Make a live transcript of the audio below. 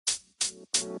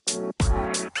All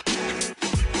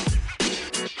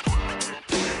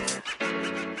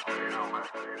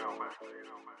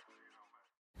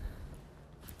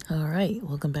right,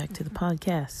 welcome back to the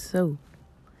podcast. So,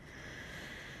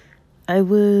 I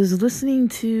was listening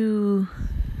to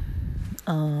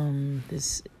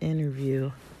this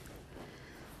interview.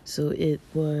 So it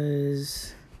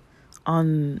was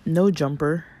on No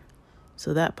Jumper,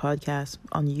 so that podcast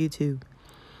on YouTube,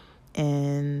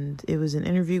 and it was an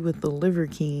interview with the Liver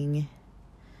King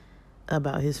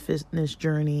about his fitness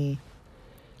journey.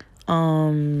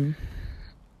 And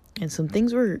some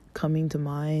things were coming to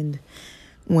mind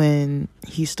when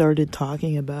he started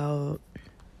talking about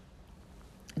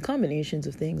combinations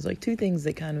of things, like two things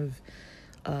that kind of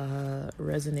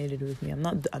resonated with me. I'm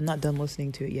not done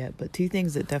listening to it yet, but two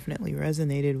things that definitely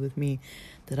resonated with me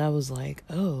that I was like,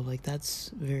 oh, like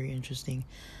that's very interesting.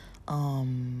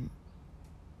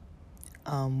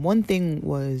 One thing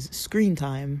was screen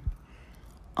time,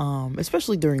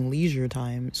 especially during leisure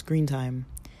time, screen time,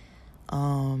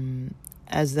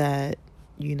 as that,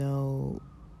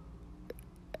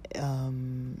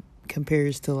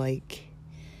 compares to like,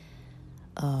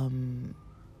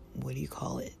 what do you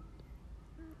call it?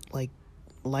 Like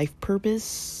life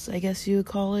purpose, I guess you would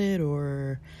call it,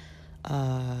 or,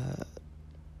 I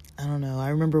don't know. I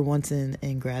remember once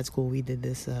in grad school, we did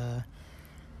this,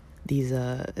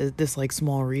 this like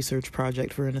small research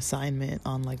project for an assignment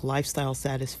on like lifestyle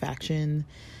satisfaction.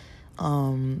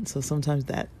 So sometimes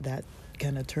that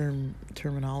kind of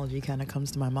terminology kind of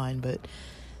comes to my mind, but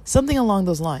something along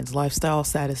those lines, lifestyle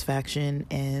satisfaction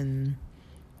and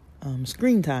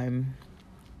screen time.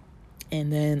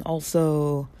 And then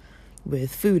also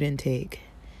with food intake,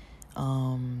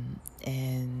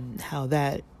 and how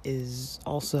that is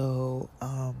also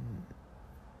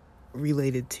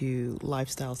related to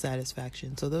lifestyle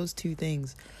satisfaction. So those two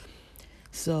things.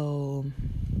 So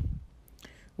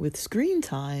with screen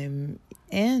time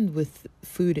and with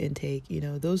food intake,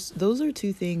 those are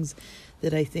two things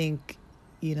that I think,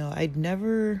 I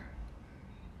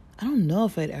don't know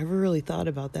if I'd ever really thought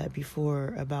about that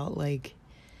before, about like,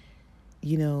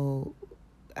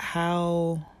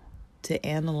 how to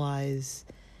analyze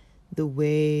the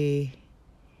way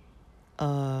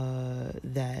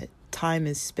that time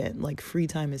is spent, like free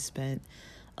time is spent.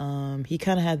 He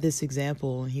kind of had this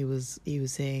example, and he was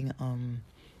saying,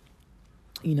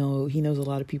 he knows a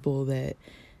lot of people that,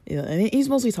 and he's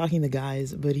mostly talking to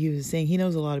guys, but he was saying he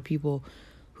knows a lot of people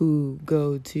who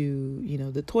go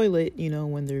to, the toilet,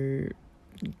 when they're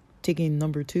taking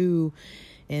number 2,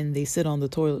 and they sit on the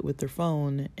toilet with their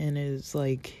phone, and it's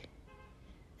like,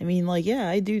 yeah,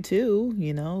 I do too,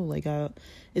 like,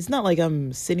 it's not like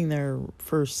I'm sitting there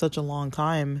for such a long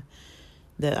time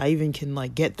that I even can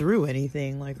like get through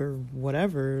anything, like, or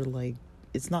whatever. Like,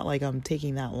 it's not like I'm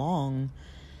taking that long.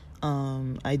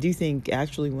 I do think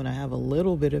actually when I have a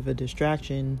little bit of a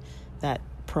distraction, that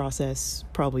process,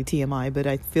 probably TMI, but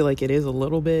I feel like it is a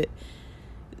little bit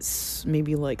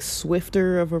maybe like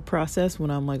swifter of a process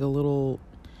when I'm like a little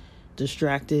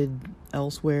distracted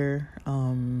elsewhere.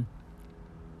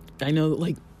 I know that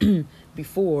like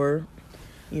before,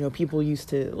 people used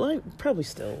to, like, probably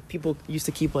still, people used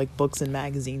to keep like books and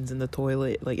magazines in the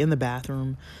toilet, like in the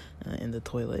bathroom, in the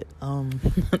toilet,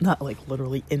 not like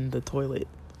literally in the toilet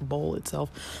bowl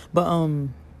itself, but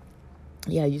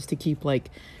yeah, I used to keep like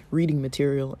reading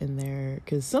material in there,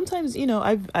 because sometimes,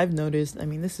 I've noticed,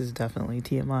 this is definitely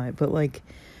TMI, but like,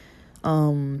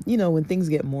 when things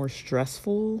get more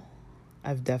stressful,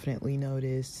 I've definitely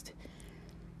noticed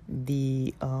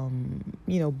the,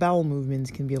 bowel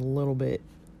movements can be a little bit,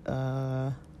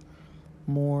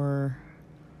 more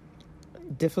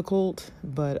difficult,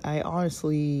 but I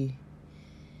honestly,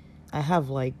 I have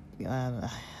like,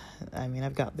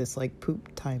 I've got this like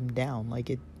poop time down, like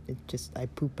it just, I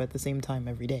poop at the same time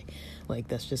every day, like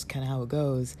that's just kind of how it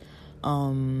goes.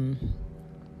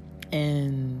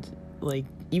 And like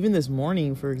even this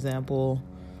morning, for example,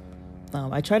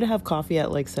 I try to have coffee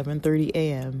at like 7:30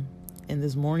 a.m. and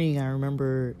this morning I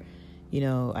remember,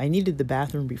 I needed the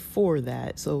bathroom before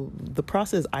that. So the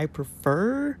process I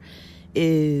prefer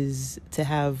is to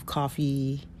have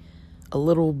coffee a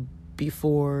little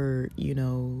before,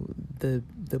 the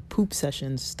poop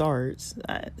session starts.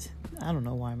 I don't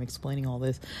know why I'm explaining all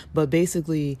this, but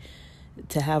basically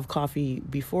to have coffee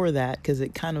before that, because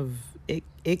it kind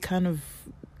of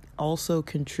also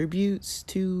contributes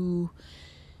to,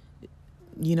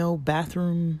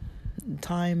 bathroom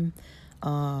time,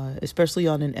 especially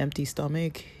on an empty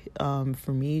stomach.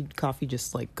 For me, coffee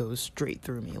just like goes straight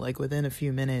through me, like within a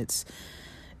few minutes.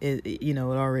 It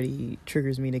already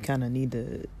triggers me to kind of need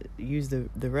to use the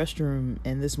restroom.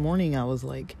 And this morning I was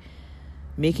like,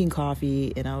 making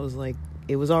coffee, and I was like,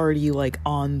 it was already like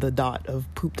on the dot of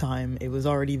poop time. It was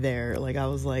already there. Like, I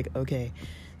was like, okay.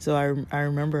 So I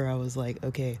remember I was like,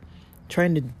 okay,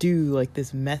 trying to do like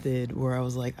this method where I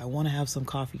was like, I want to have some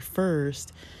coffee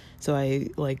first. So I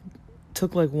like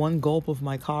took like one gulp of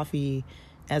my coffee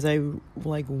as I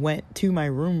like went to my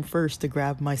room first to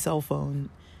grab my cell phone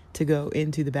to go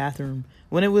into the bathroom,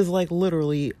 when it was like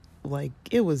literally like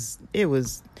it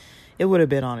would have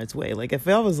been on its way. Like, if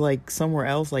I was like somewhere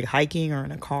else, like hiking or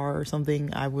in a car or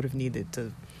something, I would have needed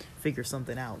to figure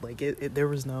something out. Like, there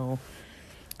was no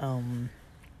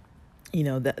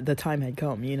the time had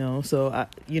come, so I,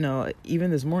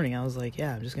 even this morning I was like,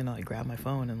 yeah, I'm just gonna like grab my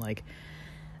phone, and like,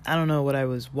 I don't know what I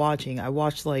was watching. I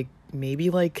watched like maybe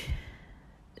like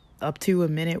up to a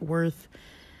minute worth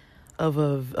of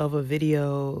a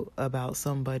video about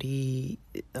somebody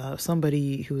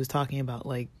who was talking about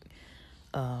like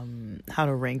how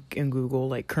to rank in Google,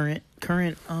 like current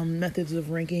methods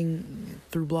of ranking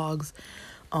through blogs.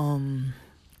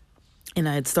 And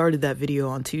I had started that video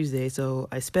on Tuesday, so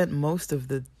I spent most of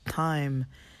the time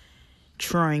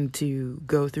trying to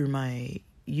go through my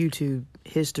YouTube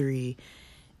history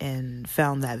and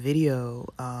found that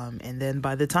video. And then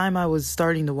by the time I was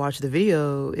starting to watch the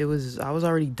video, I was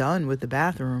already done with the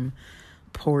bathroom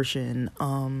portion.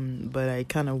 But I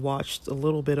kind of watched a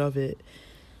little bit of it.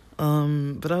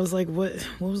 But I was like, what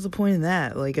was the point in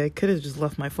that? Like, I could have just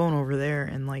left my phone over there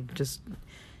and like just,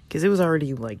 because it was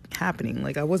already like happening.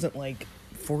 Like, I wasn't like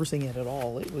forcing it at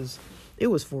all. It was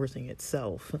forcing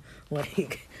itself.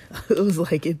 Like, it was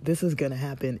like, this is gonna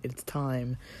happen. It's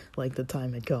time. Like, the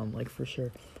time had come, like, for sure.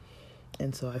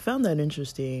 And so I found that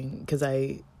interesting, because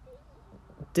I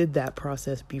did that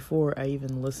process before I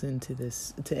even listened to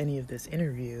any of this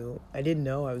interview. I didn't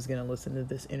know I was gonna listen to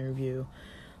this interview.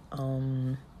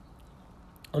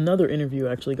 Another interview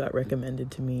actually got recommended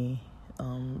to me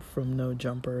from No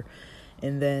Jumper,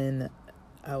 and then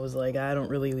I was like, I don't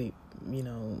really,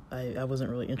 I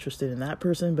wasn't really interested in that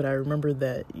person, but I remember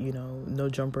that, No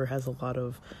Jumper has a lot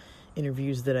of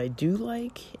interviews that I do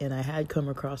like, and I had come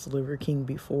across Liver King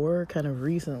before, kind of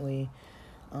recently,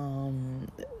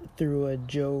 through a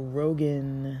Joe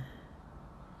Rogan.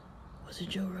 Was it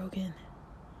Joe Rogan?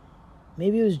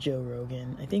 Maybe it was Joe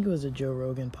Rogan. I think it was a Joe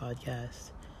Rogan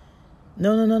podcast.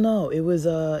 No. It was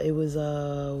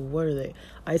what are they?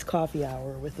 Iced Coffee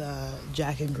Hour with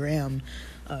Jack and Graham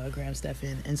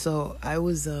Stephan. And so I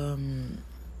was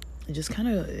just kind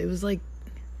of, it was like,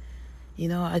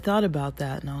 I thought about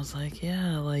that, and I was like,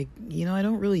 yeah, like, I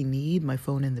don't really need my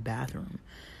phone in the bathroom.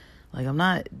 Like, I'm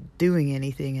not doing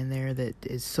anything in there that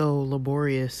is so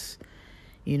laborious,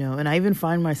 and I even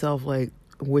find myself like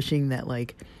wishing that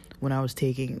like when I'm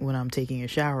taking a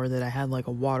shower, that I had like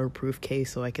a waterproof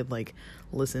case so I could like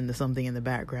listen to something in the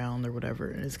background or whatever.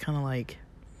 And it's kind of like,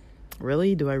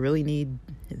 really? Do I really need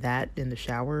that in the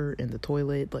shower, in the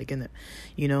toilet, like in the,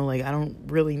 like, I don't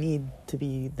really need to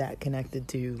be that connected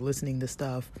to listening to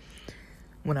stuff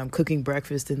when I'm cooking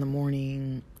breakfast in the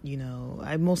morning.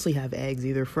 I mostly have eggs,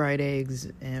 either fried eggs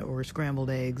or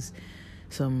scrambled eggs,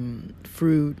 some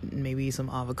fruit, maybe some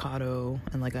avocado,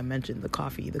 and like I mentioned, the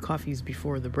coffee's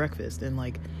before the breakfast. And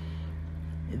like,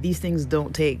 these things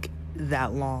don't take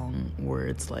that long where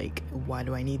it's like, why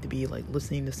do I need to be like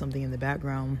listening to something in the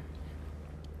background?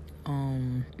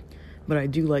 But I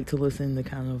do like to listen to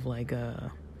kind of like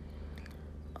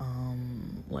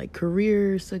like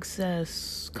career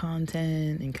success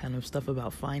content and kind of stuff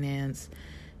about finance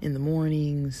in the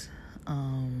mornings,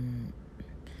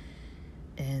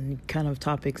 and kind of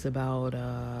topics about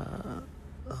kind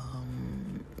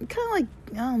of like,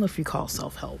 I don't know if you call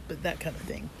self-help, but that kind of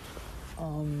thing.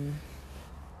 And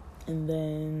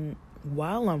then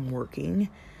while I'm working,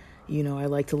 I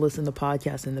like to listen to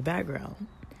podcasts in the background,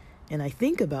 and I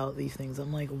think about these things.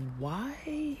 I'm like,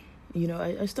 why?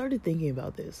 I started thinking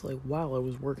about this like while I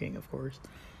was working, of course,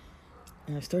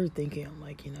 and I started thinking, I'm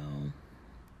like,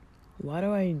 why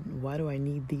do I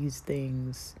need these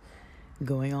things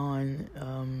going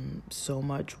on so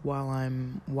much while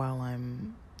I'm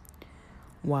working?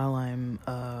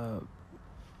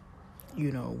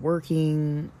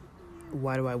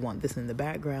 Why do I want this in the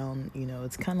background?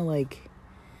 It's kind of like,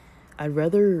 I'd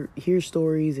rather hear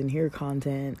stories and hear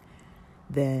content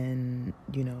than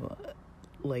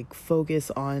like focus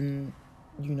on,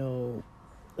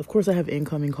 of course I have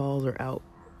incoming calls or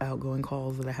outgoing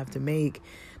calls that I have to make,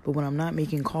 but when I'm not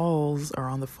making calls or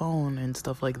on the phone and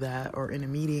stuff like that, or in a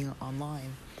meeting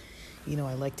online,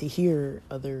 I like to hear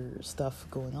other stuff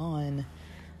going on,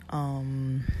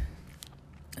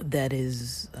 that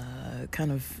is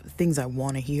kind of things I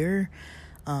want to hear,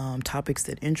 topics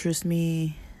that interest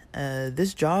me,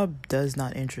 this job does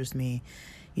not interest me.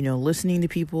 Listening to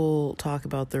people talk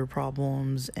about their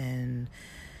problems and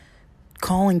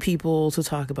calling people to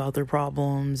talk about their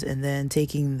problems and then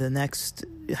taking the next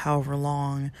however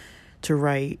long to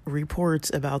write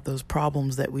reports about those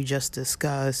problems that we just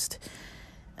discussed.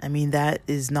 I mean, that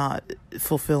is not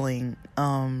fulfilling.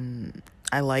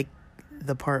 I like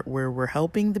the part where we're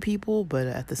helping the people, but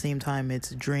at the same time, it's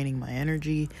draining my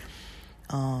energy.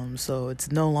 So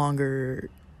it's no longer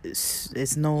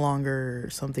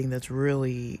something that's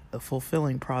really a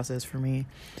fulfilling process for me.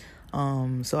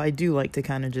 So I do like to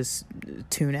kind of just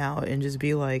tune out and just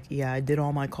be like, yeah, I did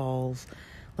all my calls.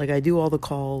 Like, I do all the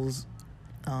calls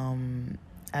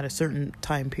at a certain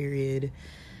time period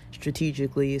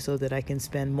strategically so that I can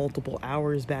spend multiple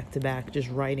hours back to back just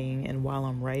writing. And while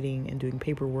I'm writing and doing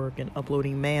paperwork and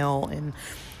uploading mail and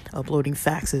uploading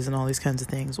faxes and all these kinds of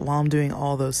things, while I'm doing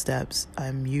all those steps,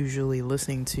 I'm usually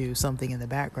listening to something in the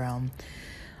background.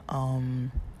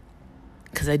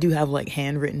 Because I do have like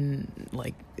handwritten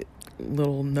like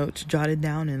little notes jotted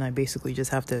down, and I basically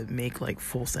just have to make like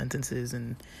full sentences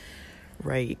and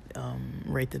write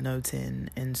the notes in.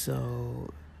 And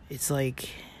so it's like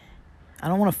I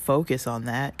don't want to focus on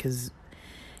that because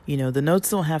the notes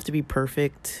don't have to be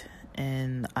perfect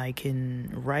and I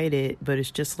can write it, but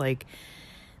it's just like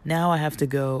now I have to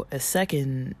go a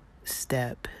second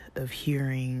step of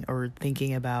hearing or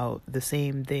thinking about the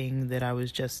same thing that I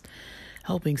was just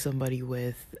helping somebody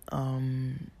with.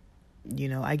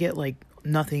 I get like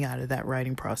nothing out of that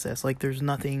writing process. Like, there's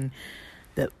nothing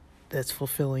that's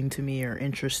fulfilling to me or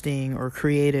interesting or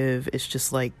creative. It's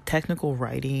just like technical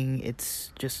writing.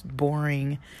 It's just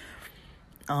boring.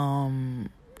 I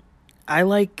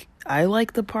like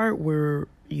the part where,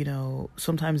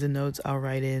 sometimes in notes I'll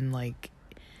write in like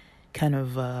kind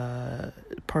of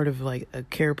part of like a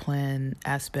care plan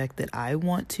aspect that I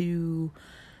want to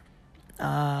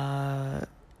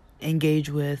engage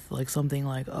with, like something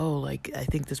like, oh, like I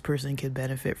think this person could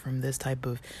benefit from this type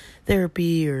of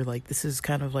therapy, or like this is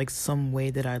kind of like some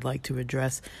way that I'd like to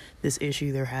address this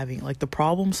issue they're having. Like the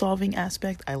problem solving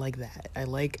aspect, I like that. I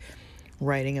like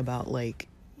writing about like,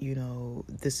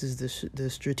 this is the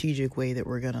strategic way that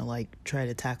we're gonna like try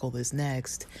to tackle this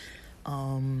next.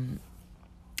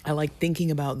 I like thinking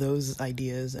about those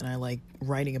ideas and I like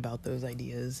writing about those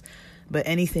ideas, but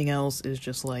anything else is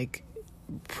just like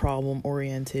problem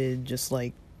oriented, just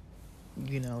like,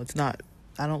 it's not,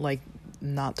 I don't like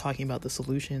not talking about the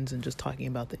solutions and just talking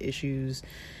about the issues.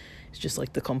 It's just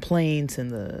like the complaints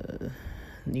and the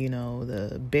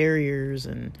barriers,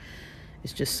 and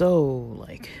it's just so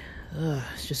like,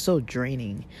 it's just so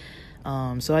draining.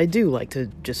 So I do like to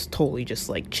just totally just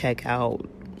like check out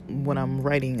when I'm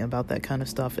writing about that kind of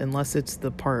stuff, unless it's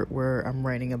the part where I'm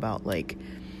writing about like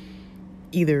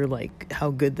either like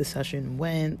how good the session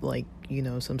went, like,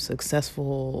 some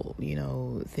successful,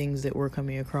 things that we're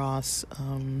coming across,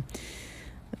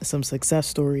 some success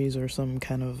stories or some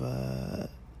kind of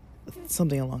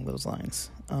something along those lines.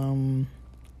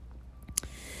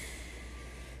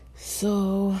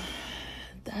 So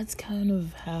that's kind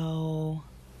of how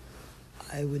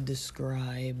I would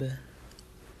describe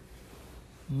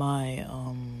my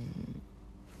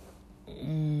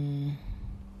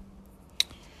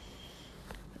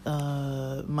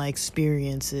my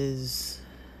experiences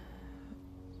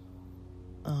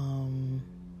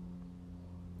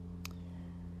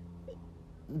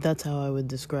that's how I would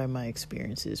describe my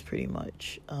experiences pretty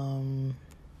much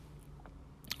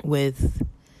with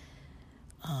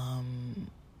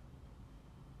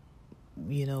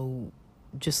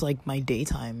just like my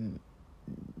daytime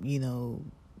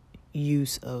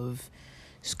use of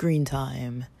screen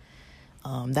time.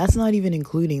 That's not even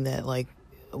including that like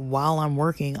while I'm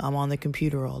working, I'm on the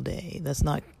computer all day. That's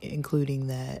not including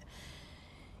that,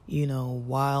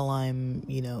 while I'm,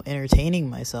 entertaining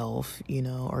myself,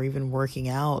 or even working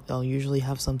out, I'll usually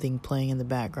have something playing in the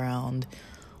background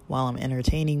while I'm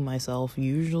entertaining myself.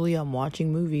 Usually I'm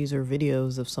watching movies or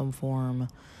videos of some form,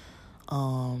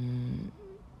 and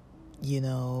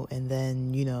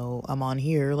then, I'm on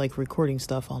here, like recording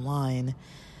stuff online,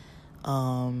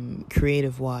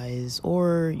 creative wise,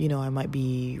 or I might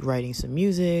be writing some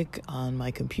music on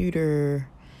my computer.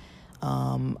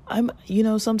 I'm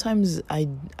sometimes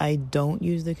I don't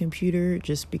use the computer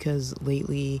just because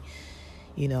lately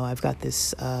I've got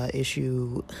this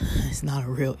issue. It's not a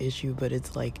real issue, but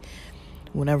it's like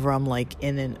whenever I'm like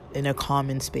in a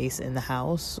common space in the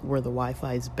house where the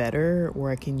Wi-Fi is better,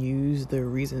 where I can use the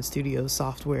Reason Studio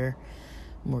software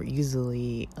more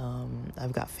easily,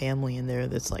 I've got family in there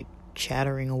that's like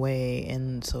chattering away,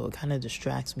 and so it kind of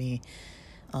distracts me.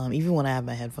 Even when I have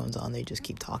my headphones on, they just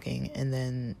keep talking, and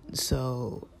then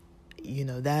so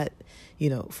that,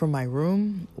 from my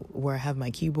room where I have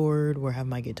my keyboard, where I have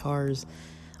my guitars.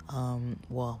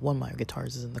 Well, one of my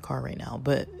guitars is in the car right now,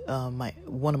 but my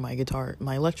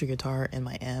electric guitar and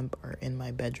my amp are in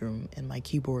my bedroom, and my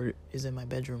keyboard is in my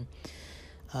bedroom.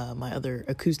 My other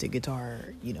acoustic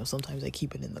guitar, sometimes I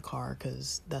keep it in the car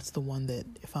because that's the one that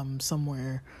if I'm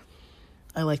somewhere,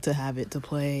 I like to have it to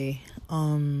play.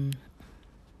 But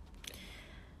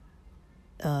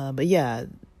yeah,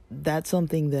 that's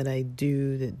something that I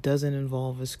do that doesn't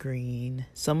involve a screen.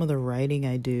 Some of the writing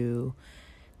I do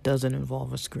doesn't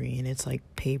involve a screen. It's like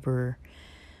paper,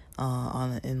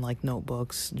 in like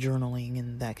notebooks, journaling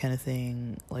and that kind of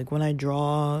thing. Like when I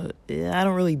draw, I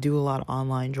don't really do a lot of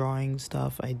online drawing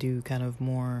stuff. I do kind of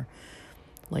more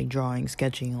like drawing,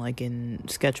 sketching, like in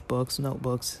sketchbooks,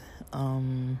 notebooks.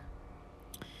 And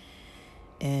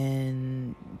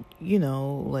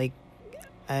like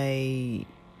I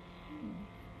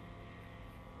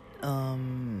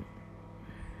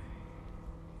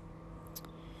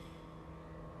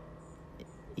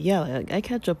yeah, I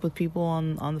catch up with people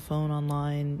on the phone,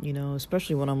 online,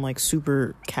 especially when I'm like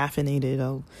super caffeinated.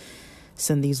 I'll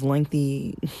send these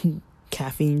lengthy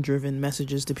caffeine driven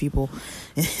messages to people,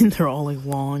 and they're all like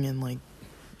long and like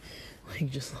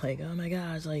just like, oh my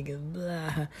gosh, like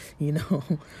blah,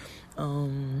 because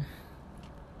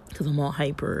I'm all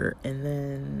hyper. And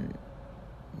then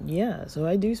yeah, so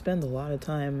I do spend a lot of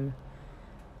time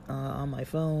on my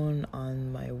phone,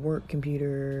 on my work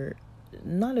computer.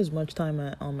 Not as much time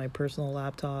on my personal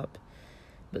laptop,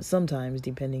 but sometimes,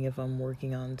 depending if I'm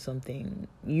working on something.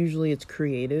 Usually it's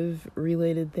creative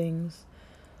related things.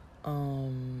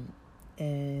 And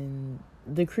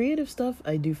the creative stuff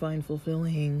I do find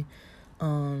fulfilling.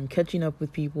 Catching up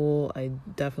with people, I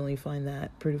definitely find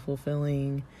that pretty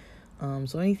fulfilling.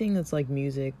 So anything that's like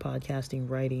music, podcasting,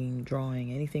 writing,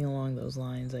 drawing, anything along those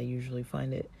lines, I usually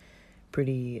find it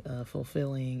pretty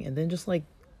fulfilling. And then just like,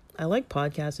 I like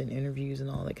podcasts and interviews and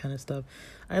all that kind of stuff.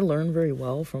 I learn very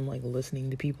well from like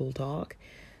listening to people talk.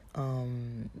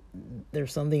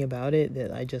 There's something about it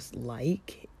that I just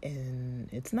like, and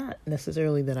it's not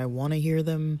necessarily that I want to hear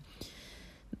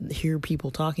people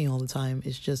talking all the time.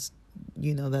 It's just,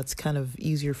 that's kind of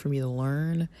easier for me to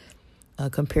learn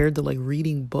compared to like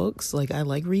reading books. Like I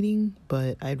like reading,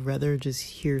 but I'd rather just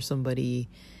hear somebody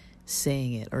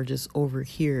saying it or just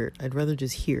overhear. I'd rather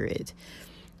just hear it.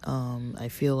 I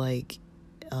feel like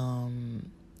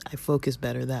I focus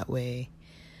better that way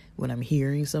when I'm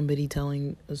hearing somebody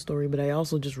telling a story. But I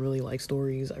also just really like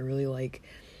stories. I really like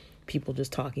people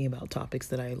just talking about topics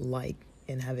that I like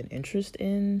and have an interest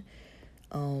in.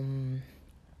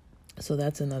 So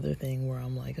that's another thing where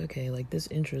I'm like, okay, like this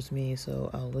interests me, so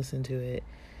I'll listen to it.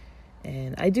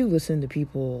 And I do listen to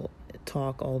people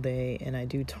talk all day, and I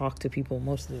do talk to people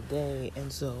most of the day.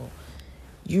 And so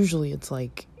usually it's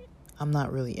like, I'm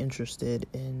not really interested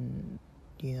in,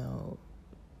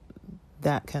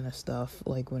 that kind of stuff.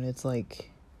 Like when it's like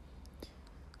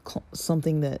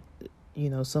something that,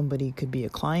 somebody could be a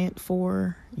client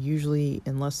for, usually,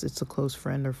 unless it's a close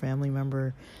friend or family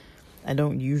member, I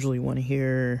don't usually want to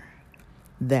hear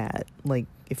that. Like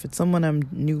if it's someone I'm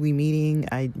newly meeting,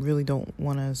 I really don't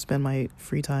want to spend my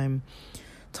free time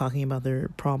talking about their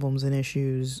problems and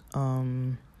issues.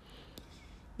 And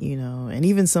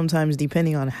even sometimes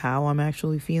depending on how I'm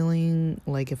actually feeling,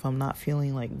 like if I'm not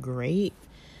feeling like great,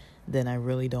 then I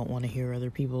really don't want to hear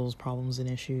other people's problems and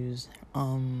issues.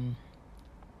 And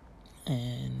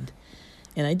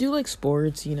I do like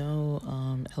sports,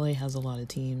 LA has a lot of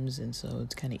teams, and so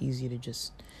it's kind of easy to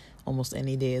just almost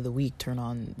any day of the week turn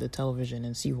on the television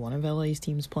and see one of LA's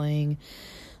teams playing.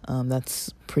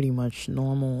 That's pretty much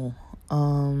normal.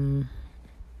 So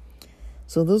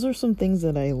those are some things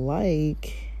that I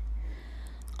like.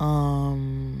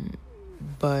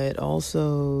 But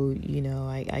also,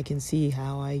 I can see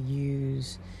how I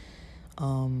use,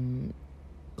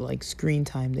 like screen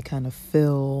time to kind of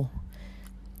fill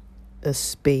a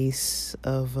space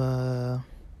of,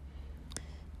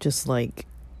 just like,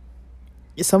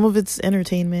 some of it's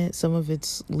entertainment, some of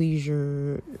it's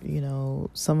leisure,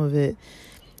 some of it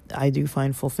I do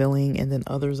find fulfilling, and then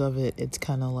others of it, it's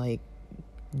kind of like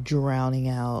drowning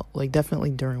out, like definitely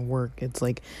during work, it's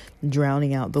like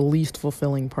drowning out the least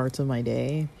fulfilling parts of my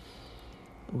day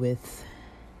with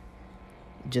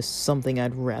just something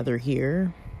I'd rather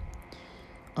hear,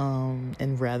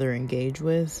 and rather engage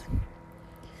with.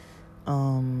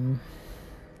 I'd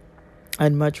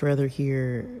much rather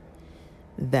hear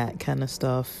that kind of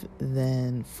stuff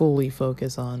than fully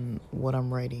focus on what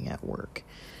I'm writing at work,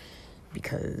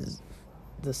 because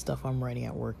the stuff I'm writing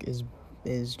at work is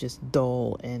just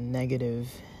dull and negative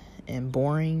and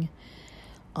boring.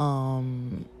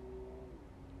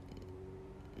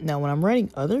 Now, when I'm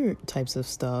writing other types of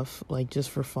stuff, like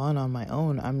just for fun on my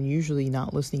own, I'm usually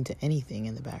not listening to anything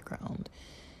in the background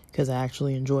because I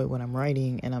actually enjoy what I'm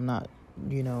writing and I'm not,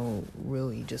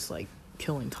 really just like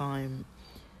killing time.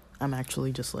 I'm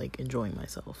actually just like enjoying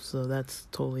myself. So that's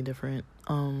totally different.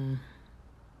 And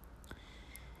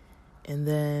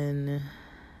then,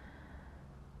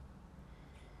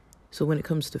 so when it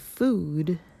comes to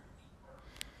food,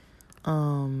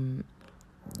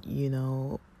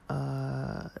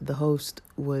 the host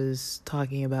was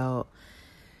talking about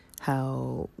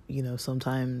how,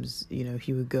 sometimes,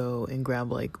 he would go and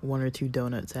grab like one or two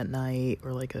donuts at night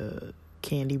or like a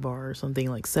candy bar or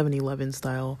something, like 7-Eleven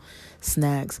style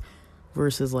snacks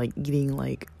versus like eating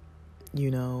like,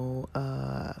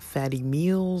 fatty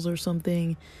meals or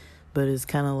something. But it's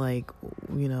kind of like,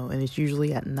 and it's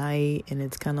usually at night, and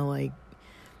it's kind of like,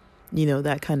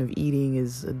 that kind of eating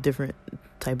is a different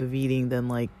type of eating than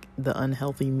like the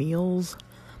unhealthy meals.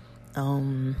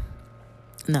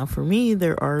 Now for me,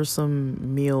 there are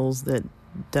some meals that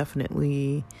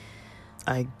definitely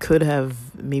I could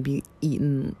have maybe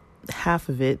eaten half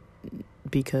of it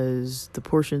because the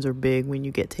portions are big. When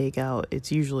you get takeout,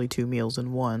 it's usually 2 meals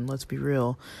in one. Let's be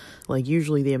real. Like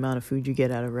usually the amount of food you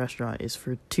get at a restaurant is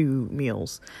for 2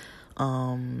 meals.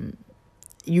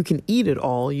 You can eat it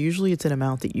all. Usually it's an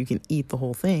amount that you can eat the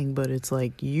whole thing, but it's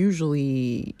like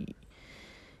usually,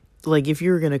 like if you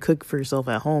were going to cook for yourself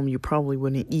at home, you probably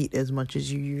wouldn't eat as much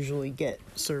as you usually get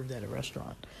served at a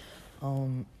restaurant.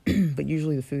 But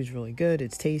usually the food's really good.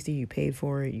 It's tasty. You paid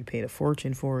for it. You paid a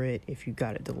fortune for it. If you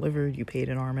got it delivered, you paid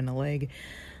an arm and a leg.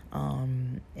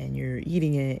 And you're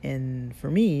eating it. And for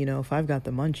me, if I've got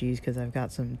the munchies because I've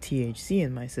got some THC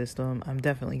in my system, I'm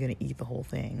definitely going to eat the whole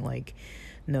thing. Like,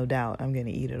 no doubt, I'm going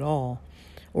to eat it all.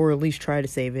 Or at least try to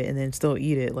save it and then still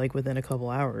eat it like within a couple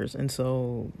hours. And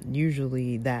so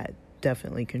usually that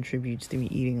definitely contributes to me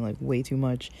eating like way too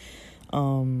much.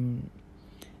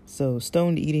 So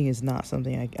stoned eating is not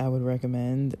something I would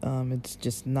recommend. It's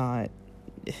just not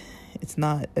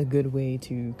a good way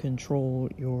to control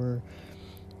your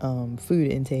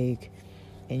food intake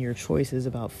and your choices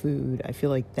about food. I feel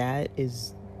like that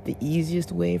is the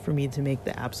easiest way for me to make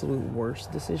the absolute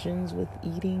worst decisions with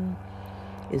eating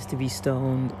is to be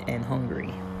stoned and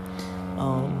hungry.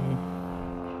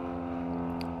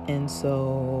 And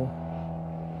so,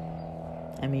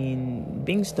 I mean,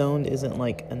 being stoned isn't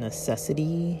like a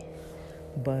necessity,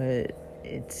 but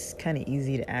it's kind of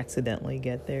easy to accidentally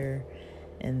get there.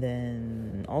 And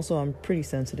then also I'm pretty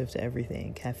sensitive to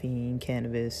everything, caffeine,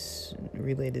 cannabis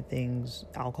related things,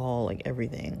 alcohol, like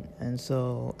everything. And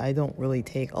so I don't really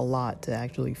take a lot to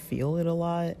actually feel it a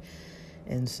lot.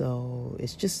 And so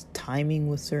it's just timing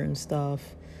with certain stuff.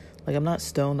 Like I'm not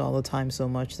stoned all the time so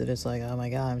much that it's like, oh my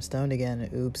God, I'm stoned again.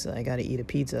 Oops, I got to eat a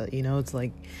pizza. It's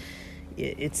like,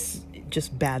 it's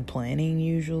just bad planning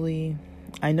usually.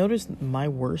 I noticed my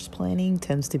worst planning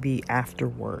tends to be after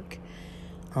work.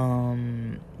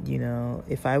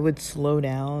 If I would slow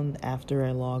down after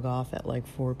I log off at like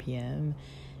 4 p.m.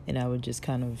 and I would just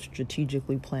kind of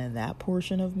strategically plan that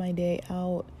portion of my day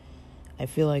out, I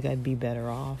feel like I'd be better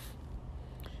off.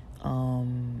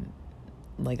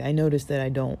 Like I noticed that I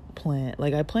don't plan,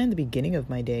 like I plan the beginning of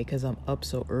my day because I'm up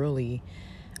so early.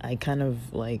 I kind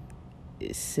of like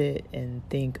sit and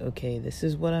think, okay, this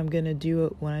is what I'm going to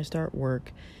do when I start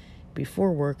work.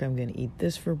 Before work, I'm going to eat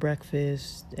this for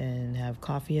breakfast and have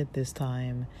coffee at this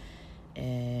time.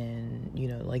 And,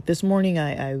 like this morning,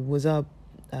 I was up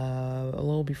a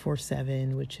little before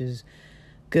 7, which is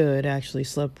good. I actually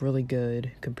slept really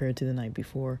good compared to the night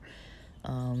before.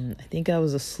 I think I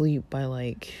was asleep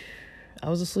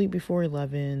before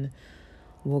 11,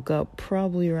 woke up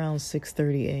probably around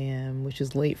 6:30 a.m., which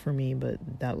is late for me, but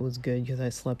that was good because I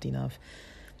slept enough.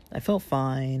 I felt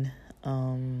fine.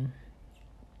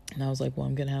 And I was like, well,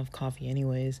 I'm going to have coffee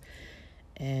anyways.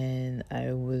 And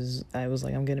I was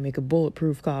like, I'm going to make a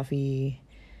bulletproof coffee.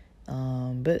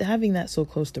 But having that so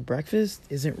close to breakfast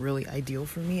isn't really ideal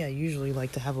for me. I usually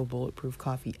like to have a bulletproof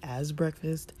coffee as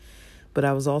breakfast. But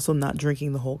I was also not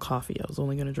drinking the whole coffee. I was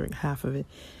only going to drink half of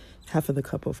the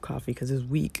cup of coffee because it's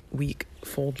weak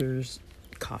Folgers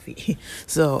coffee.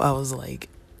 So I was like,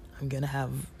 I'm going to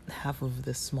have half of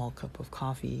this small cup of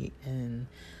coffee, and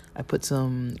I put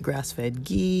some grass-fed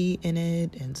ghee in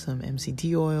it and some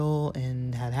MCT oil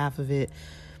and had half of it.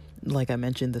 Like I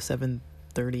mentioned, the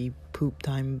 7:30 poop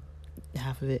time,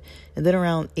 half of it. And then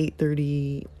around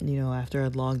 8:30, after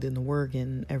I'd logged into work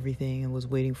and everything and was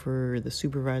waiting for the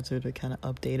supervisor to kind of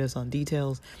update us on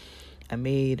details, I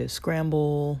made a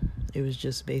scramble. It was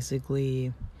just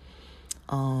basically,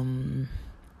 I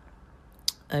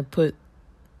put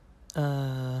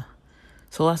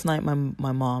So last night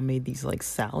my mom made these like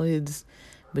salads,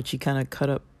 but she kind of cut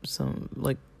up some,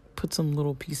 like, put some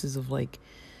little pieces of like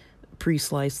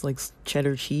pre-sliced like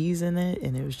cheddar cheese in it,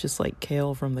 and it was just like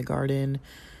kale from the garden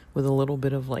with a little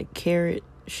bit of like carrot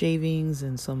shavings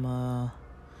and some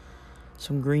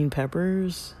green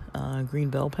peppers, green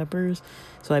bell peppers.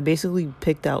 So I basically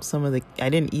picked out some of the, I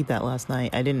didn't eat that last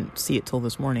night. I didn't see it till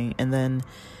this morning. And then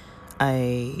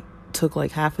I took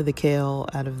like half of the kale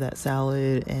out of that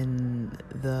salad and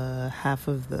the half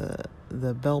of the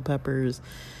bell peppers,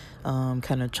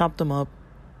 kind of chopped them up,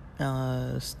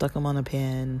 stuck them on a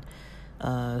pan,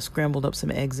 scrambled up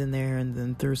some eggs in there, and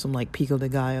then threw some like pico de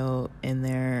gallo in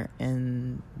there,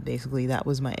 and basically that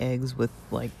was my eggs with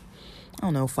like, I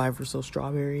don't know, 5 or so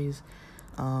strawberries.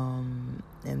 And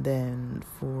then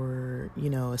for,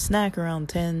 a snack around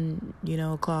 10,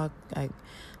 o'clock, I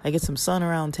get some sun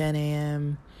around 10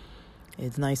 a.m.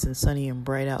 It's nice and sunny and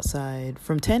bright outside.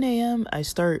 From 10 a.m., I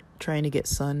start trying to get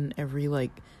sun every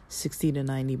like 60 to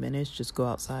 90 minutes. Just go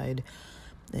outside,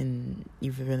 and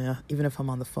even if I'm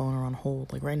on the phone or on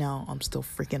hold, like right now, I'm still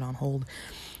freaking on hold.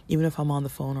 Even if I'm on the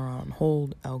phone or on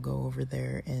hold, I'll go over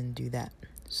there and do that.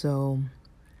 So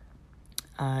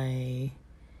I'll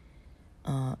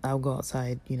go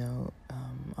outside,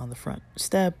 on the front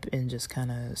step and just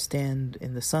kind of stand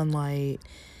in the sunlight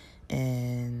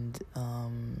and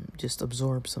just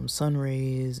absorb some sun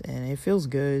rays, and it feels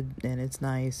good and it's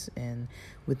nice. And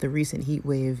with the recent heat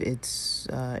wave, it's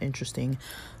interesting,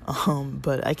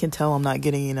 but I can tell I'm not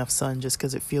getting enough sun just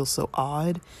because it feels so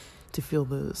odd to feel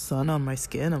the sun on my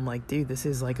skin. I'm like, dude, this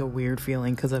is like a weird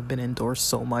feeling because I've been indoors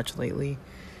so much lately.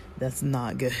 That's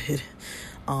not good.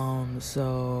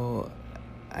 So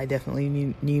I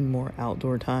definitely need more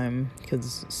outdoor time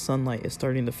because sunlight is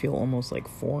starting to feel almost like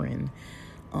foreign.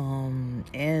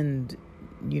 And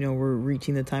we're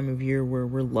reaching the time of year where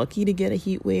we're lucky to get a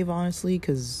heat wave, honestly,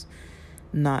 because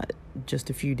not just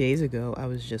a few days ago I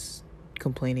was just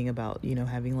complaining about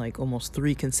having like almost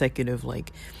 3 consecutive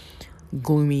like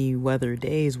gloomy weather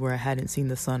days where I hadn't seen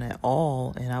the sun at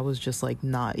all, and I was just like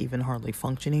not even hardly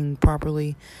functioning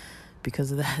properly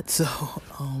because of that. So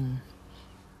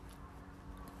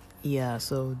yeah,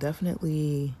 so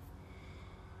definitely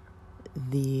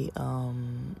the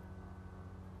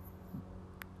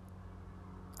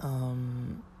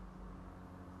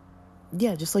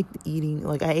yeah, just like eating,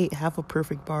 like I ate half a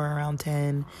perfect bar around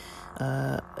 10,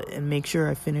 and make sure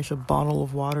I finish a bottle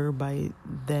of water by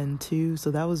then too. So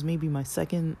that was maybe my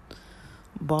second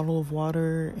bottle of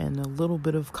water and a little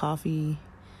bit of coffee.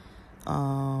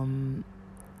 That's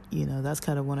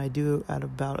kind of when I do at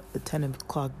about a 10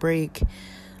 o'clock break.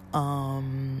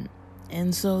 And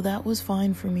so that was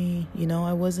fine for me.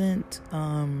 I wasn't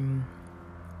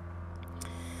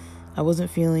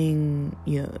feeling,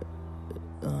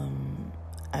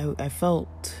 I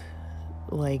felt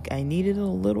like I needed a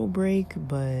little break,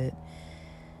 but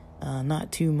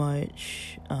not too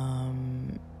much.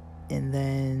 And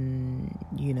then,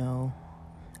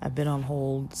 I've been on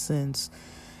hold since.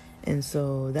 And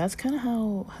so that's kind of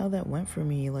how that went for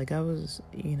me. Like I've just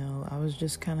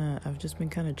been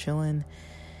kind of chilling.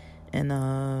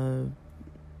 And,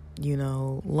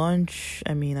 lunch,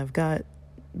 I mean, I've got,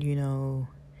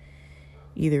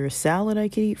 either a salad I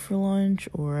could eat for lunch,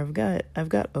 or I've got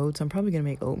oats. I'm probably going to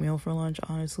make oatmeal for lunch,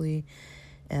 honestly.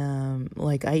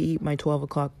 Like I eat my 12 or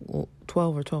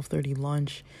 12:30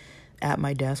 lunch at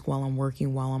my desk while I'm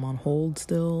working, while I'm on hold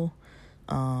still,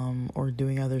 or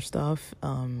doing other stuff.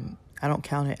 I don't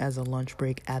count it as a lunch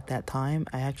break at that time.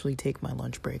 I actually take my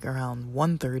lunch break around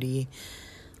 1:30,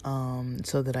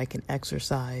 so that I can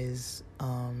exercise,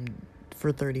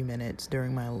 for 30 minutes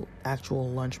during my actual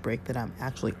lunch break, that I'm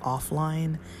actually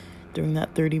offline during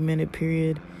that 30-minute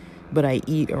period. But I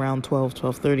eat around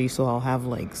 12:30, so I'll have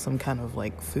like some kind of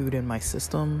like food in my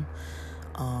system,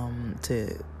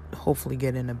 to hopefully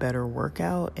get in a better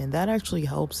workout. And that actually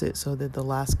helps it, so that the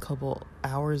last couple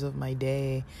hours of my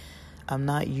day, I'm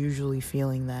not usually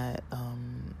feeling that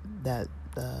that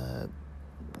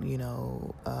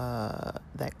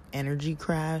energy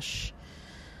crash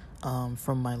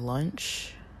from my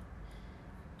lunch.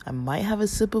 I might have a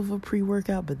sip of a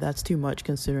pre-workout, but that's too much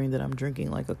considering that I'm drinking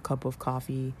like a cup of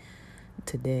coffee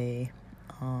today.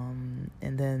 And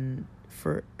then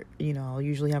for, I'll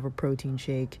usually have a protein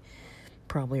shake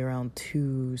probably around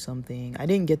 2 something. I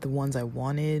didn't get the ones I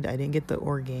wanted. I didn't get the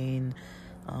Orgain.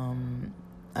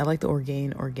 I like the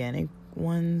Orgain organic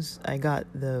ones. I got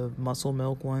the muscle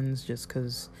milk ones just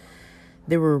because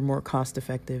they were more cost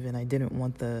effective, and I didn't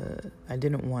want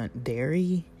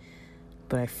dairy.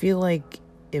 But I feel like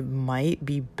it might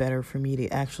be better for me to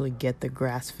actually get the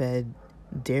grass-fed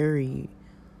dairy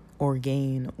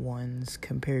Orgain ones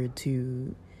compared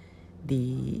to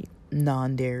the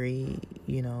non-dairy,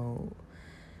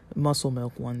 muscle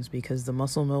milk ones, because the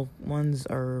muscle milk ones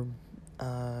are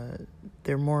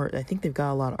they're more, I think they've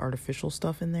got a lot of artificial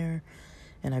stuff in there,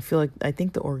 and I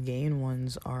think the Orgain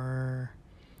ones are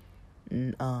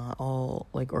all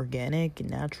like organic and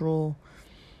natural,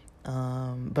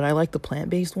 but I like the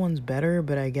plant-based ones better.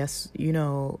 But I guess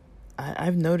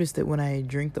I've noticed that when I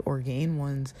drink the Orgain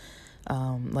ones,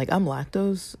 like I'm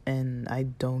lactose and I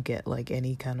don't get like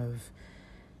any kind of,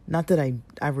 not that I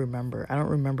don't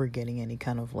remember getting any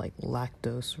kind of like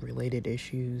lactose related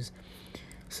issues.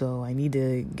 So I need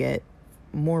to get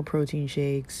more protein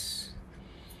shakes.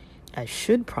 I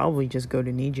should probably just go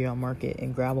to Nijiao Market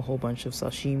and grab a whole bunch of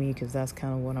sashimi, because that's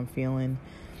kind of what I'm feeling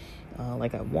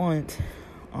like I want.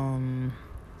 And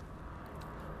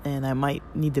I might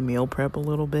need to meal prep a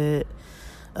little bit.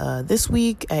 This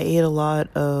week I ate a lot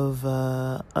of,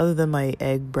 other than my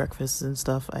egg breakfasts and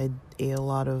stuff, I ate a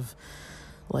lot of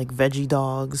like veggie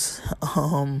dogs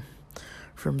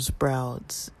from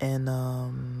Sprouts, and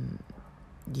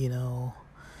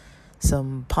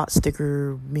some pot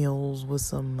sticker meals with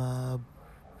some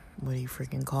what do you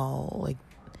freaking call,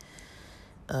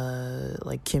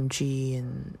 like kimchi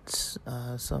and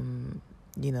some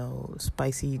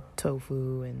spicy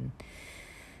tofu and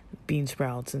bean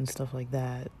sprouts and stuff like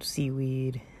that,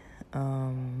 seaweed,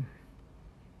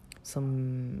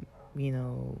 some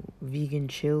vegan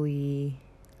chili,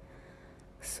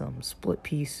 some split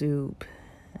pea soup.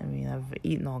 I mean, I've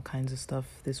eaten all kinds of stuff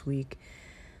this week.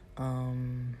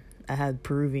 I had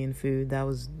Peruvian food. That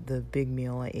was the big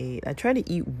meal I ate. I try to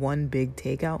eat one big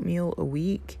takeout meal a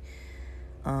week,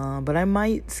 but I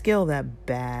might scale that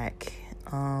back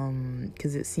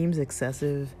because it seems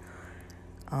excessive.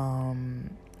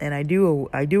 And I do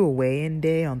a weigh-in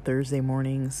day on Thursday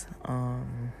mornings,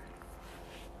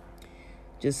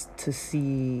 just to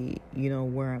see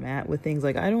where I'm at with things.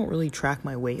 Like, I don't really track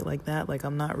my weight like that. Like,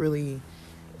 I'm not really,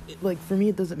 like, for me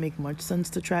it doesn't make much sense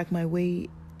to track my weight,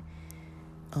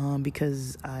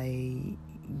 because I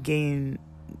gain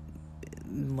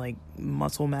like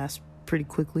muscle mass pretty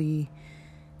quickly,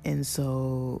 and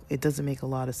so it doesn't make a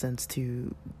lot of sense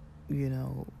to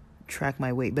track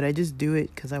my weight. But I just do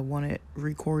it because I want it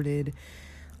recorded.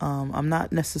 I'm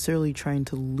not necessarily trying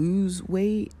to lose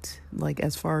weight, like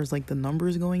as far as like the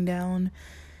numbers going down.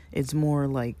 It's more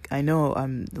like, I know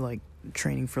I'm like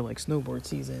training for like snowboard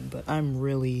season, but I'm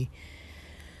really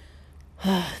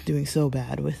doing so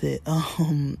bad with it.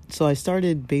 So I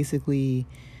started basically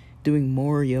doing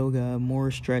more yoga, more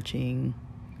stretching,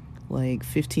 like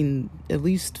at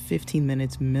least 15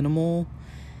 minutes minimal,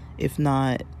 if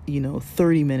not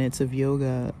 30 minutes of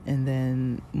yoga, and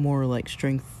then more like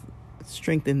strength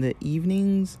in the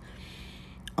evenings.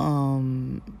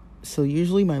 So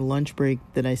usually my lunch break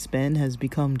that I spend has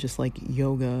become just like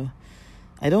yoga.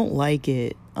 I don't like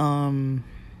it.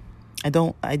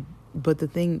 But the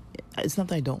thing, it's not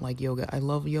that I don't like yoga. I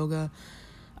love yoga.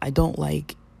 I don't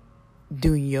like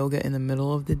doing yoga in the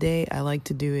middle of the day. I like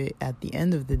to do it at the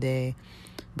end of the day.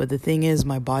 But the thing is,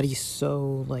 my body's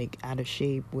so like out of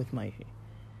shape with my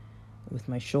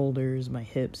shoulders, my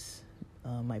hips,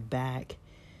 my back,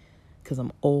 because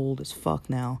I'm old as fuck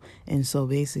now. And so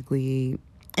basically,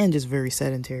 and just very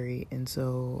sedentary. And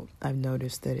so I've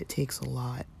noticed that it takes a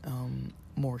lot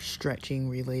more stretching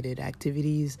related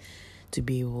activities to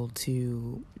be able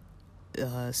to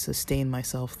sustain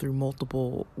myself through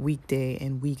multiple weekday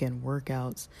and weekend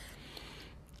workouts,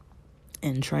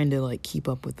 and trying to like keep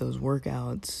up with those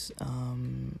workouts.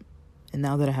 And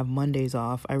now that I have Mondays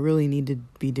off, I really need to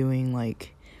be doing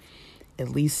like at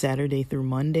least Saturday through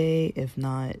Monday, if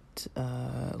not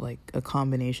like a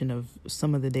combination of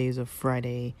some of the days of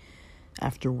Friday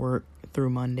after work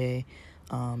through Monday.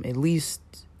 At least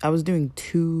I was doing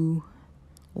 2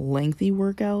 lengthy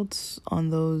workouts on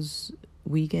those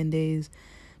weekend days,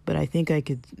 but I think I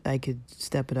could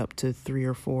step it up to 3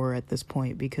 or 4 at this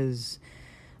point, because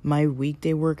my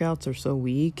weekday workouts are so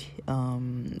weak,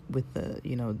 with the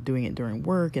doing it during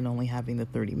work and only having the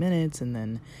 30 minutes, and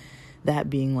then that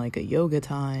being like a yoga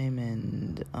time,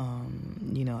 and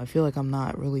I feel like I'm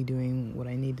not really doing what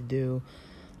I need to do.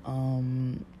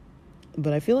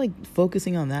 But I feel like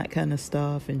focusing on that kind of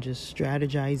stuff and just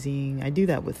strategizing, I do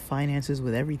that with finances,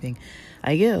 with everything.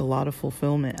 I get a lot of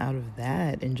fulfillment out of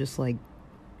that, and just like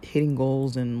hitting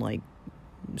goals and like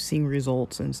seeing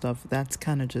results and stuff. That's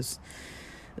kind of just,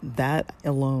 that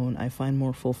alone I find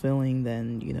more fulfilling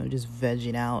than, just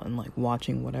vegging out and like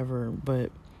watching whatever. But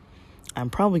I'm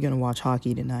probably going to watch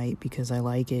hockey tonight because I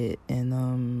like it,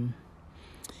 and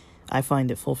I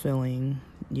find it fulfilling,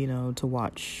 to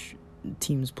watch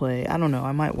teams play. I don't know.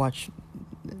 I might watch.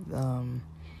 I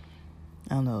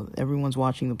don't know. Everyone's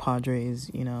watching the Padres,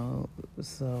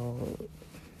 so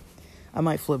I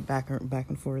might flip back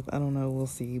and forth. I don't know. We'll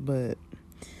see. But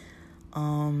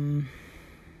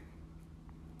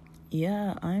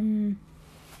yeah, I'm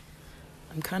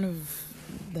kind of.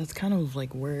 That's kind of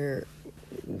like where,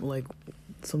 like,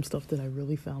 some stuff that I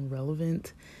really found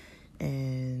relevant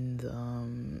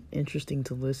and interesting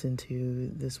to listen to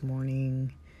this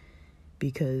morning,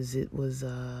 because it was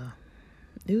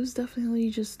definitely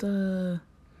just a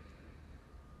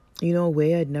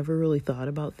way I'd never really thought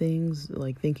about things,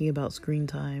 like thinking about screen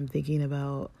time, thinking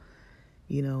about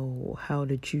how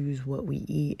to choose what we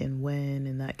eat and when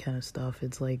and that kind of stuff.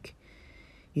 It's like,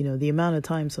 the amount of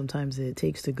time sometimes it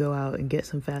takes to go out and get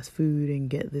some fast food and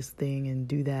get this thing and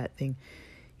do that thing,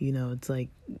 it's like,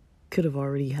 could have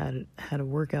already had a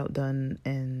workout done.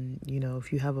 And,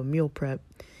 if you have a meal prep,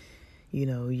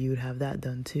 you'd have that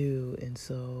done too. And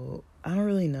so I don't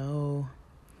really know.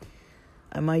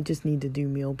 I might just need to do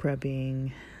meal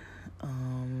prepping.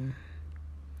 I'm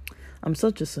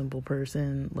such a simple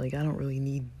person. Like, I don't really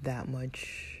need that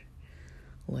much,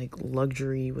 like,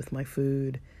 luxury with my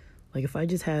food. Like, if I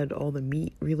just had all the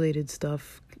meat-related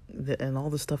stuff and all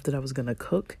the stuff that I was going to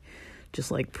cook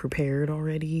just, like, prepared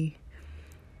already,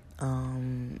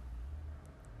 then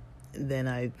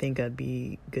I think I'd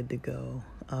be good to go.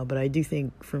 But I do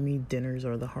think, for me, dinners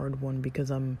are the hard one, because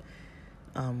I'm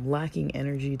lacking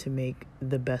energy to make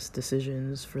the best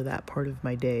decisions for that part of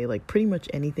my day. Like, pretty much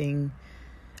anything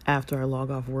after I log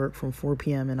off work from 4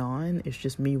 p.m. and on, it's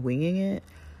just me winging it.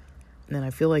 And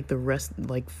I feel like the rest,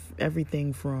 like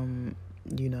everything from,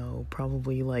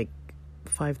 probably like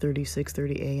 5:30,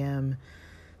 6:30 a.m.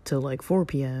 to like 4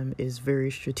 p.m. is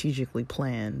very strategically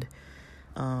planned.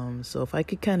 So if I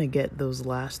could kind of get those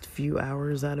last few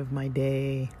hours out of my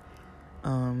day,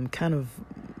 kind of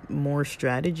more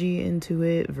strategy into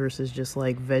it versus just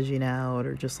like vegging out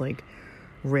or just like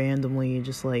randomly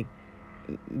just like,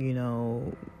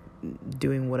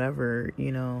 doing whatever,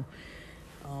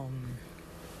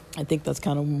 I think that's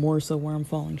kind of more so where I'm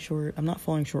falling short. I'm not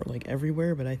falling short like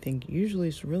everywhere, but I think usually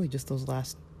it's really just those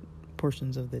last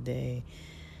portions of the day.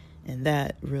 And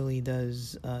that really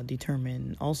does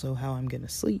determine also how I'm going to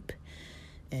sleep.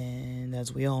 And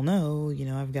as we all know,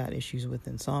 I've got issues with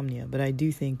insomnia. But I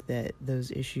do think that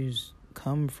those issues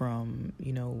come from,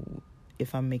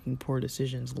 if I'm making poor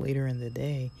decisions later in the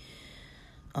day,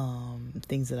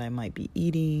 things that I might be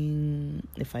eating,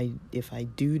 if I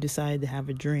do decide to have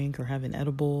a drink or have an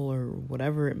edible or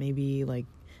whatever it may be. Like,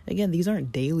 again, these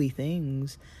aren't daily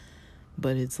things,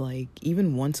 but it's like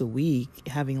even once a week,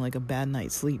 having like a bad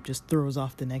night's sleep just throws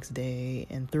off the next day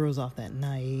and throws off that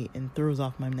night and throws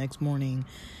off my next morning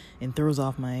and throws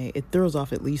off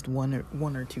at least one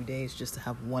or 2 days just to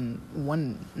have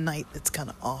one night that's kind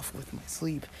of off with my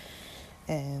sleep.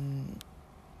 And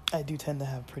I do tend to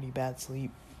have pretty bad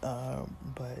sleep,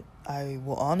 but I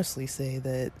will honestly say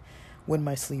that when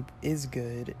my sleep is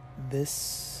good,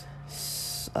 this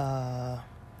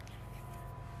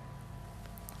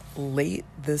late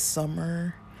this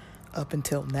summer up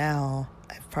until now,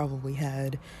 I've probably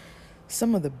had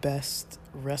some of the best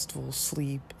restful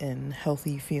sleep and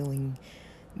healthy feeling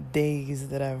days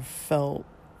that I've felt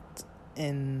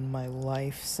in my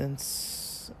life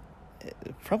since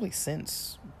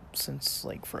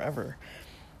like forever,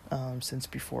 since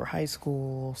before high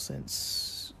school,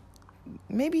 since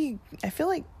maybe I feel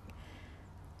like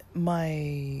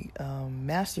my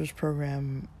master's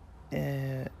program,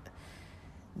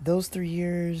 those 3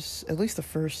 years, at least the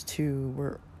first 2,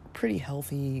 were pretty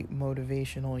healthy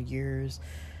motivational years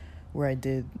where I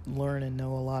did learn and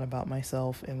know a lot about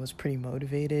myself and was pretty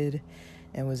motivated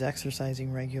and was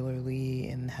exercising regularly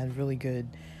and had really good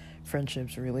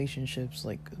friendships, relationships.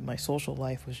 Like, my social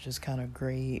life was just kind of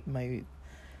great. My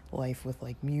life with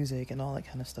like music and all that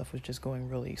kind of stuff was just going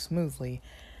really smoothly.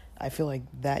 I feel like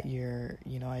that year,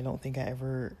 I don't think I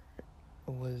ever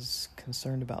was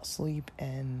concerned about sleep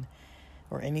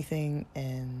or anything,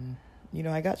 and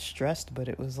I got stressed, but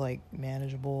it was like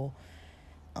manageable.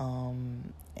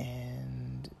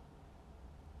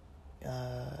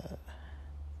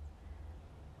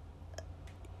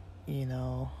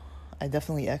 I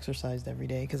definitely exercised every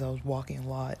day because I was walking a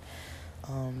lot,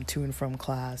 to and from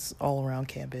class, all around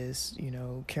campus,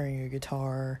 carrying a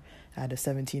guitar. I had a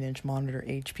 17-inch monitor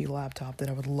HP laptop that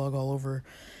I would lug all over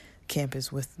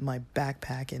campus with my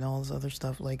backpack and all this other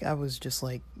stuff. Like, I was just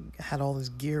like, had all this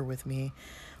gear with me,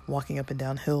 walking up and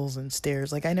down hills and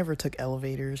stairs. Like, I never took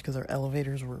elevators because our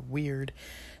elevators were weird,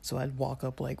 so I'd walk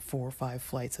up like 4 or 5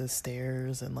 flights of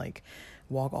stairs and like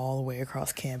walk all the way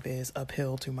across campus,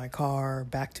 uphill to my car,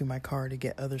 back to my car to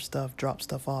get other stuff, drop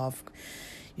stuff off.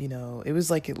 You know, it was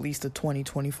like at least a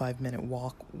 25 minute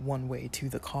walk one way to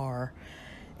the car.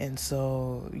 And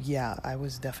so, yeah, I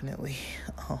was definitely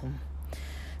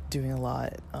doing a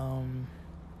lot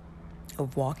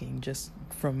of walking just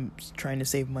from trying to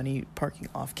save money parking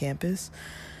off campus.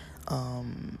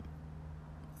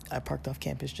 I parked off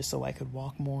campus just so I could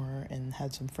walk more, and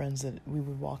had some friends that we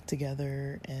would walk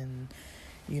together and,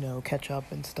 you know, catch up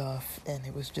and stuff. And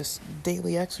it was just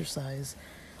daily exercise.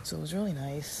 So it was really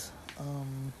nice.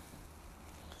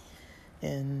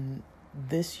 And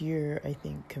this year, I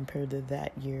think, compared to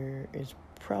that year, is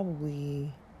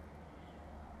probably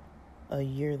a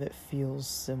year that feels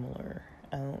similar.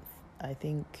 I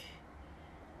think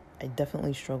I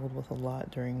definitely struggled with a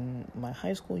lot during my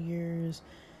high school years.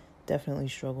 Definitely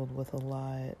struggled with a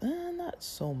lot, not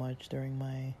so much during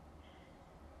my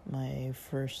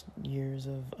first years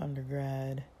of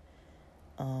undergrad.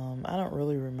 I don't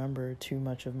really remember too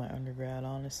much of my undergrad,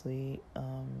 honestly.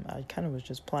 I kind of was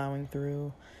just plowing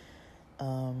through.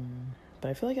 But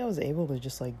I feel like I was able to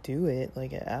just like do it.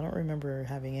 Like, I don't remember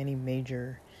having any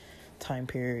major time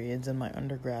periods in my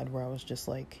undergrad where I was just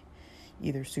like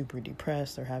either super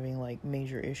depressed or having like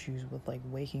major issues with like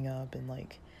waking up and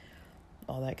like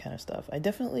all that kind of stuff. I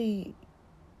definitely,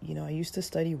 you know, I used to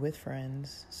study with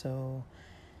friends. So,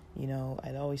 you know,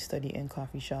 I'd always study in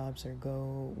coffee shops or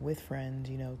go with friends,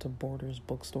 you know, to Borders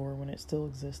bookstore when it still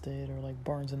existed, or like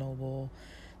Barnes & Noble,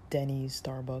 Denny's,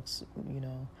 Starbucks. You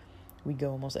know, we'd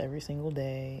go almost every single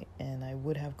day, and I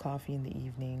would have coffee in the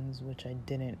evenings, which I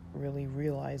didn't really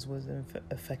realize was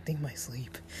affecting my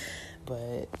sleep.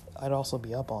 But I'd also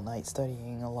be up all night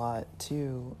studying a lot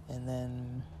too. And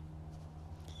then,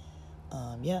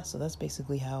 yeah, so that's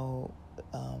basically how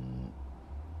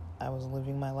I was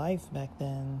living my life back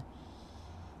then.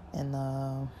 And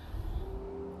I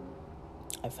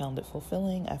found it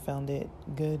fulfilling. I found it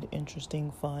good,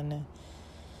 interesting, fun.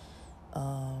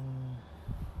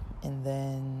 And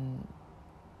then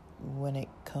when it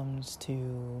comes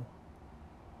to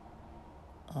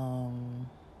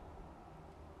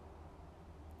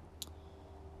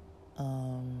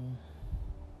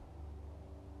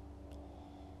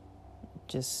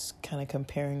just kind of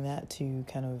comparing that to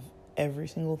kind of every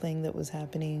single thing that was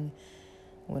happening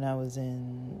when I was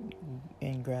in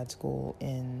grad school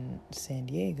in San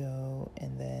Diego,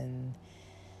 and then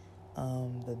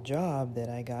the job that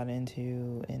I got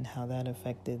into and how that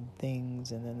affected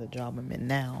things, and then the job I'm in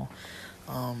now.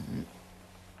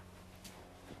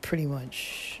 Pretty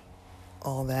much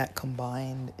all that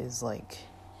combined is like,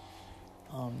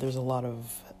 there's a lot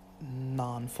of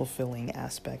non-fulfilling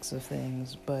aspects of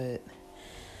things, but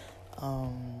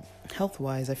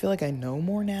health-wise, I feel like I know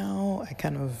more now. I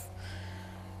kind of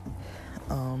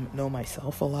know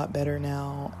myself a lot better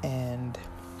now, and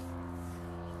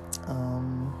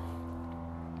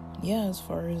yeah, as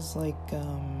far as like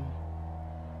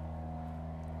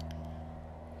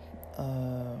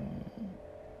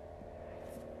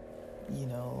you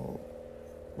know,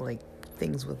 like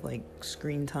things with like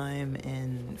screen time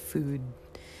and food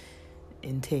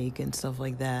intake and stuff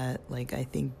like that, like I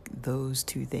think those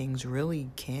two things really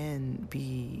can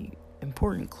be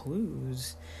important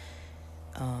clues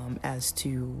as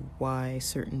to why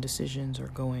certain decisions are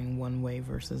going one way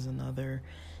versus another.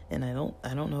 And I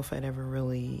don't know if I'd ever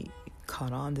really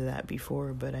caught on to that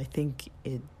before, but I think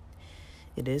it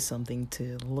is something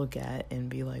to look at and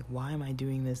be like, why am I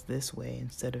doing this way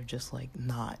instead of just like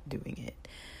not doing it,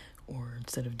 or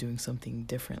instead of doing something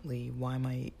differently? Why am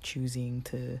I choosing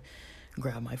to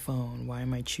grab my phone? Why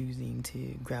am I choosing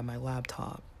to grab my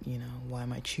laptop? You know, why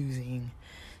am I choosing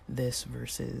this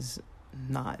versus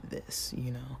not this?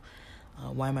 You know,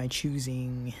 why am I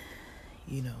choosing,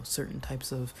 you know, certain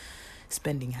types of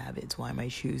spending habits? Why am I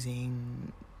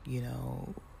choosing, you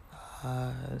know,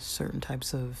 certain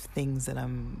types of things that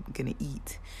I'm gonna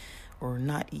eat or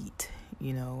not eat,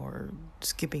 you know, or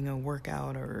skipping a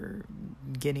workout or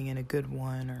getting in a good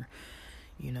one, or,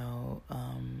 you know,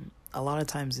 a lot of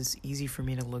times it's easy for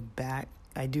me to look back.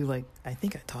 I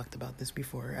think I talked about this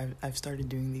before. I've started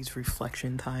doing these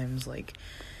reflection times, like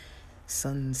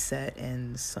sunset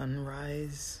and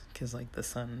sunrise, because like the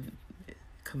sun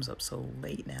comes up so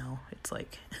late now. It's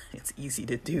like, it's easy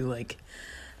to do like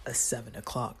a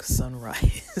 7:00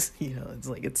 sunrise. You know, it's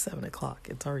like, it's 7:00.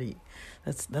 It's already,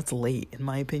 that's late in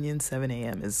my opinion. 7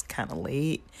 a.m. is kind of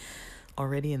late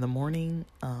already in the morning.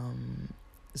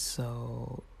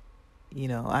 So, you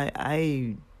know,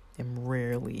 I am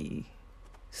rarely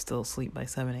still asleep by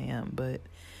 7 a.m. But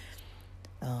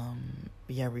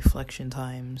yeah, reflection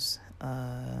times,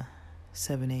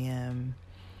 7 a.m.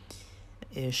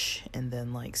 ish, and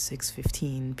then like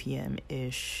 6:15 p.m.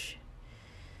 ish.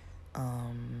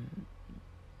 I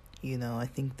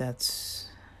think those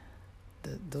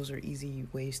are easy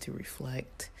ways to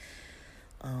reflect.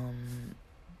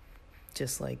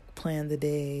 Just like plan the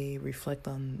day, reflect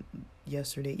on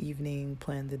yesterday evening,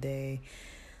 plan the day.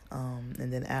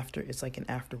 And then it's like an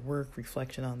after work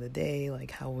reflection on the day,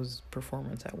 like how was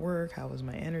performance at work, how was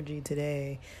my energy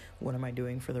today, what am I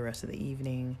doing for the rest of the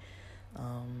evening.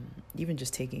 Even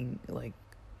just taking like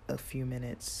a few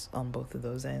minutes on both of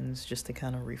those ends just to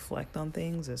kind of reflect on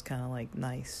things is kind of like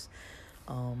nice.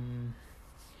 And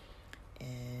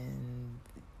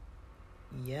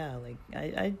yeah, like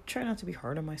I try not to be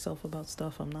hard on myself about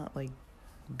stuff. I'm not like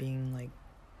being like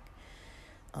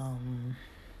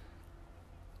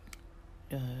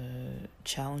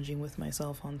challenging with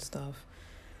myself on stuff,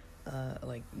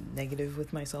 like negative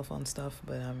with myself on stuff,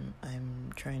 but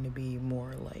I'm trying to be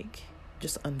more like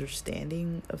just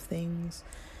understanding of things,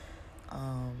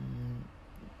 kind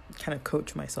of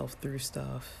coach myself through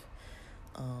stuff.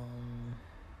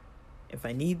 If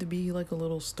I need to be like a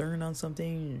little stern on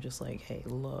something, you're just like, hey,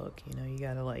 look, you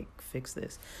gotta like fix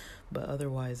this. But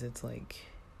otherwise it's like,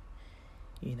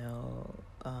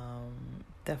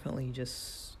 definitely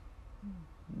just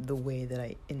the way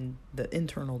that the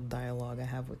internal dialogue I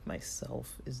have with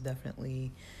myself is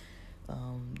definitely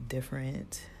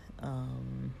different.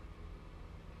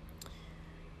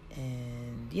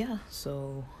 And yeah,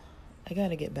 so I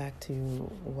gotta get back to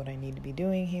what I need to be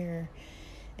doing here.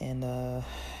 And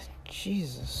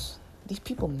Jesus, these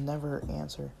people never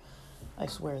answer. I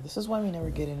swear, this is why we never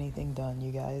get anything done,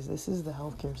 you guys. This is the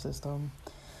healthcare system.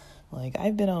 Like,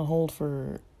 I've been on hold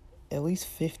for at least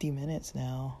 50 minutes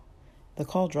now. The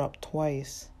call dropped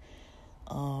twice.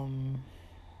 I'm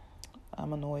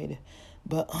annoyed.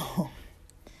 But, all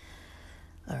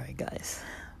right, guys.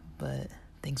 But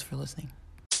thanks for listening.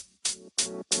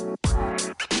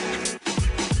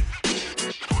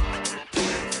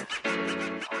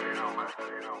 You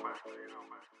know,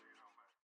 man.